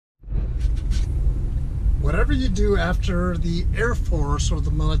Whatever you do after the Air Force or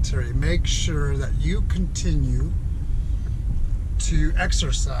the military, make sure that you continue to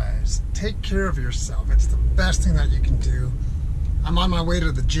exercise. Take care of yourself. It's the best thing that you can do. I'm on my way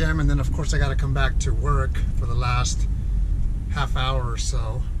to the gym, and then of course I got to come back to work for the last half hour or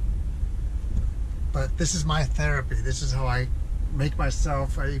so. But this is my therapy. This is how I make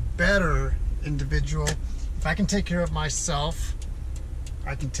myself a better individual. If I can take care of myself,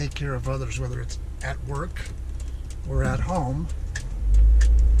 I can take care of others, whether it's at work or at home.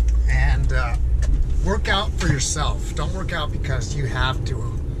 And work out for yourself. Don't work out because you have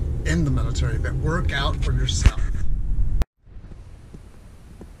to in the military, but work out for yourself.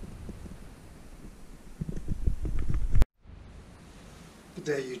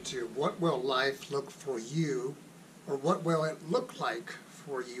 Today, YouTube, what will life look for you, or what will it look like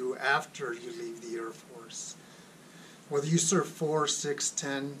for you after you leave the Air Force? Whether you serve 4, 6,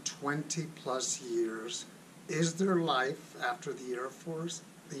 10, 20 plus years, is there life after the Air Force?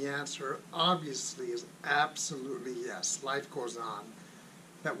 The answer obviously is absolutely yes. Life goes on.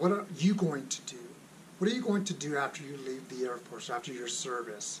 But what are you going to do? What are you going to do after you leave the Air Force, after your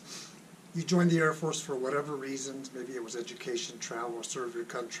service? You joined the Air Force for whatever reasons. Maybe it was education, travel, serve your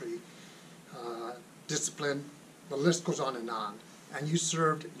country, discipline. The list goes on. And you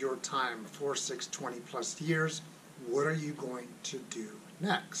served your time, 4, 6, 20 plus years. What are you going to do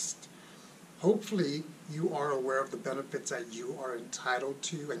next? Hopefully you are aware of the benefits that you are entitled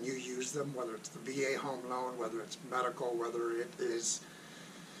to and you use them, whether it's the VA home loan, whether it's medical, whether it is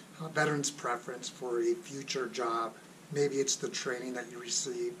a veteran's preference for a future job. Maybe it's the training that you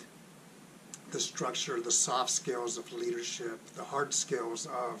received, the structure, the soft skills of leadership, the hard skills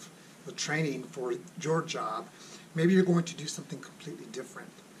of the training for your job. Maybe you're going to do something completely different.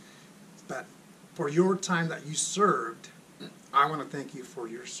 But for your time that you served, I want to thank you for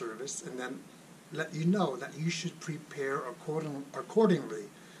your service and then let you know that you should prepare accordingly.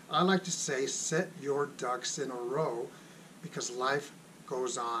 I like to say set your ducks in a row because life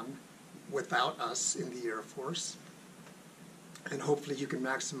goes on without us in the Air Force. And hopefully you can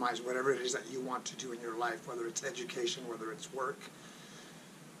maximize whatever it is that you want to do in your life, whether it's education, whether it's work,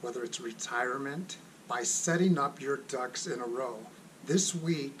 whether it's retirement, by setting up your ducks in a row. This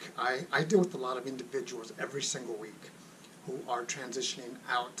week, I deal with a lot of individuals every single week who are transitioning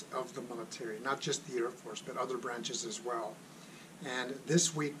out of the military, not just the Air Force, but other branches as well. And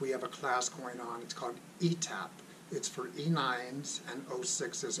this week we have a class going on. It's called ETAP. It's for E9s and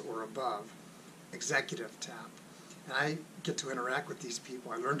O6s or above, Executive TAP. And I get to interact with these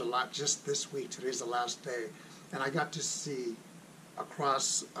people. I learned a lot just this week. Today's the last day. And I got to see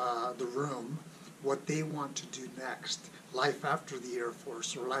across the room what they want to do next. Life after the Air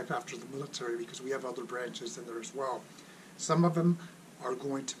Force or life after the military, because we have other branches in there as well. Some of them are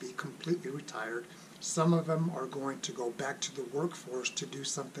going to be completely retired. Some of them are going to go back to the workforce to do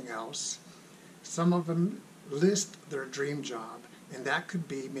something else. Some of them list their dream job, and that could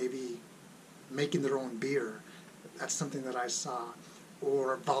be maybe making their own beer. That's something that I saw.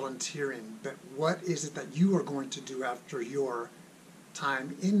 Or volunteering. But what is it that you are going to do after your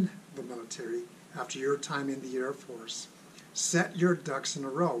time in the military, after your time in the Air Force? Set your ducks in a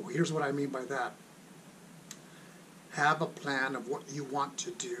row. Here's what I mean by that. Have a plan of what you want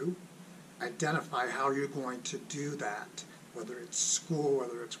to do. Identify how you're going to do that, whether it's school,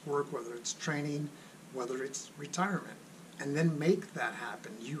 whether it's work, whether it's training, whether it's retirement. And then make that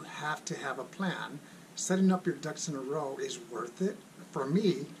happen. You have to have a plan. Setting up your ducks in a row is worth it. For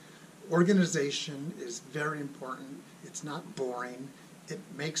me, organization is very important. It's not boring. It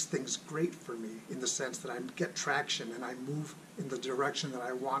makes things great for me in the sense that I get traction and I move in the direction that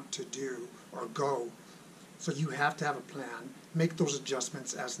I want to do or go. So you have to have a plan, make those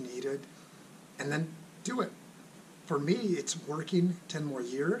adjustments as needed, and then do it. For me, it's working 10 more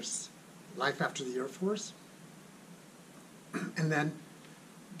years, life after the Air Force, and then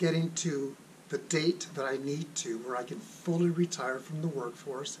getting to the date that I need to where I can fully retire from the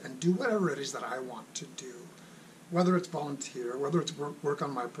workforce and do whatever it is that I want to do. Whether it's volunteer, whether it's work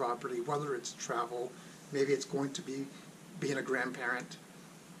on my property, whether it's travel, maybe it's going to be being a grandparent,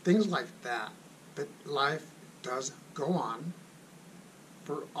 things like that. But life does go on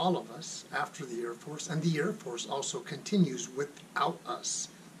for all of us after the Air Force, and the Air Force also continues without us.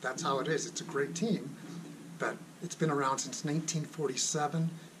 That's how it is. It's a great team, but it's been around since 1947.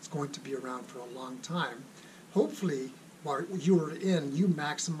 It's going to be around for a long time. Hopefully, while you were in, you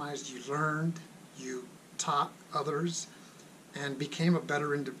maximized, you learned, you taught others, and became a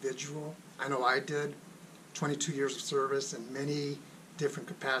better individual. I know I did. 22 years of service in many different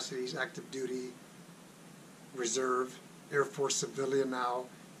capacities, active duty, reserve, Air Force civilian now,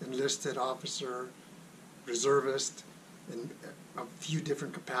 enlisted officer, reservist, in a few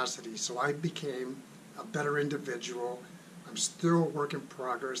different capacities. So I became a better individual. I'm still a work in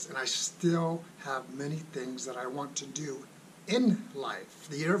progress, and I still have many things that I want to do in life.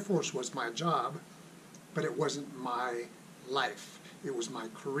 The Air Force was my job, but it wasn't my life. It was my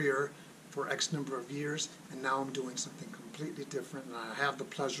career for X number of years, and now I'm doing something completely different, and I have the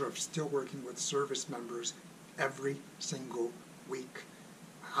pleasure of still working with service members every single week.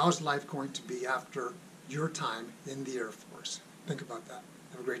 How's life going to be after your time in the Air Force? Think about that.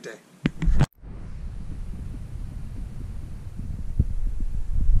 Have a great day.